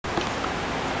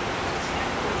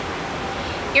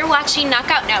You're watching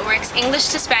Knockout Network's English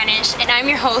to Spanish, and I'm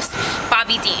your host,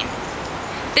 BOBBi DEAN.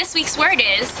 This week's word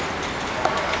is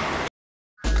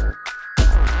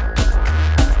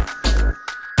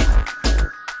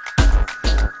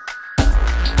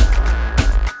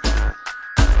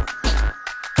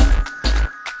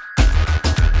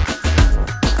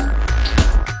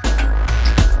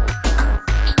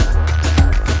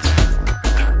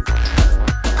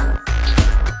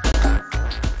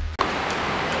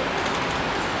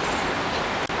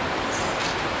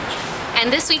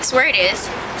and this week's word is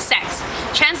sex.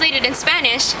 Translated in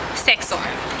Spanish, sexo.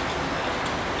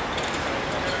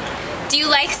 Do you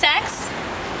like sex?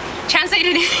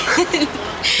 Translated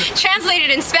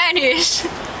in Spanish.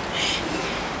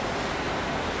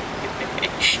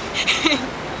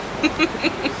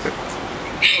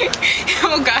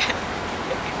 Oh God.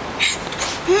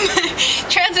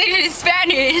 Translated in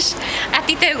Spanish, ¿a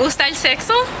ti te gusta el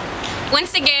sexo?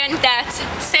 Once again, that's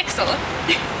sexo.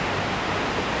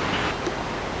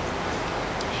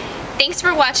 Thanks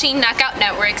for watching Knockout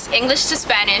Network's English to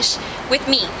Spanish with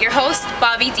me, your host,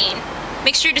 BOBBi DEAN.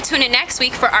 Make sure to tune in next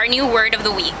week for our new word of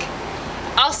the week.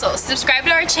 Also, subscribe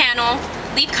to our channel,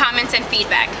 leave comments and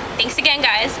feedback. Thanks again,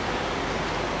 guys.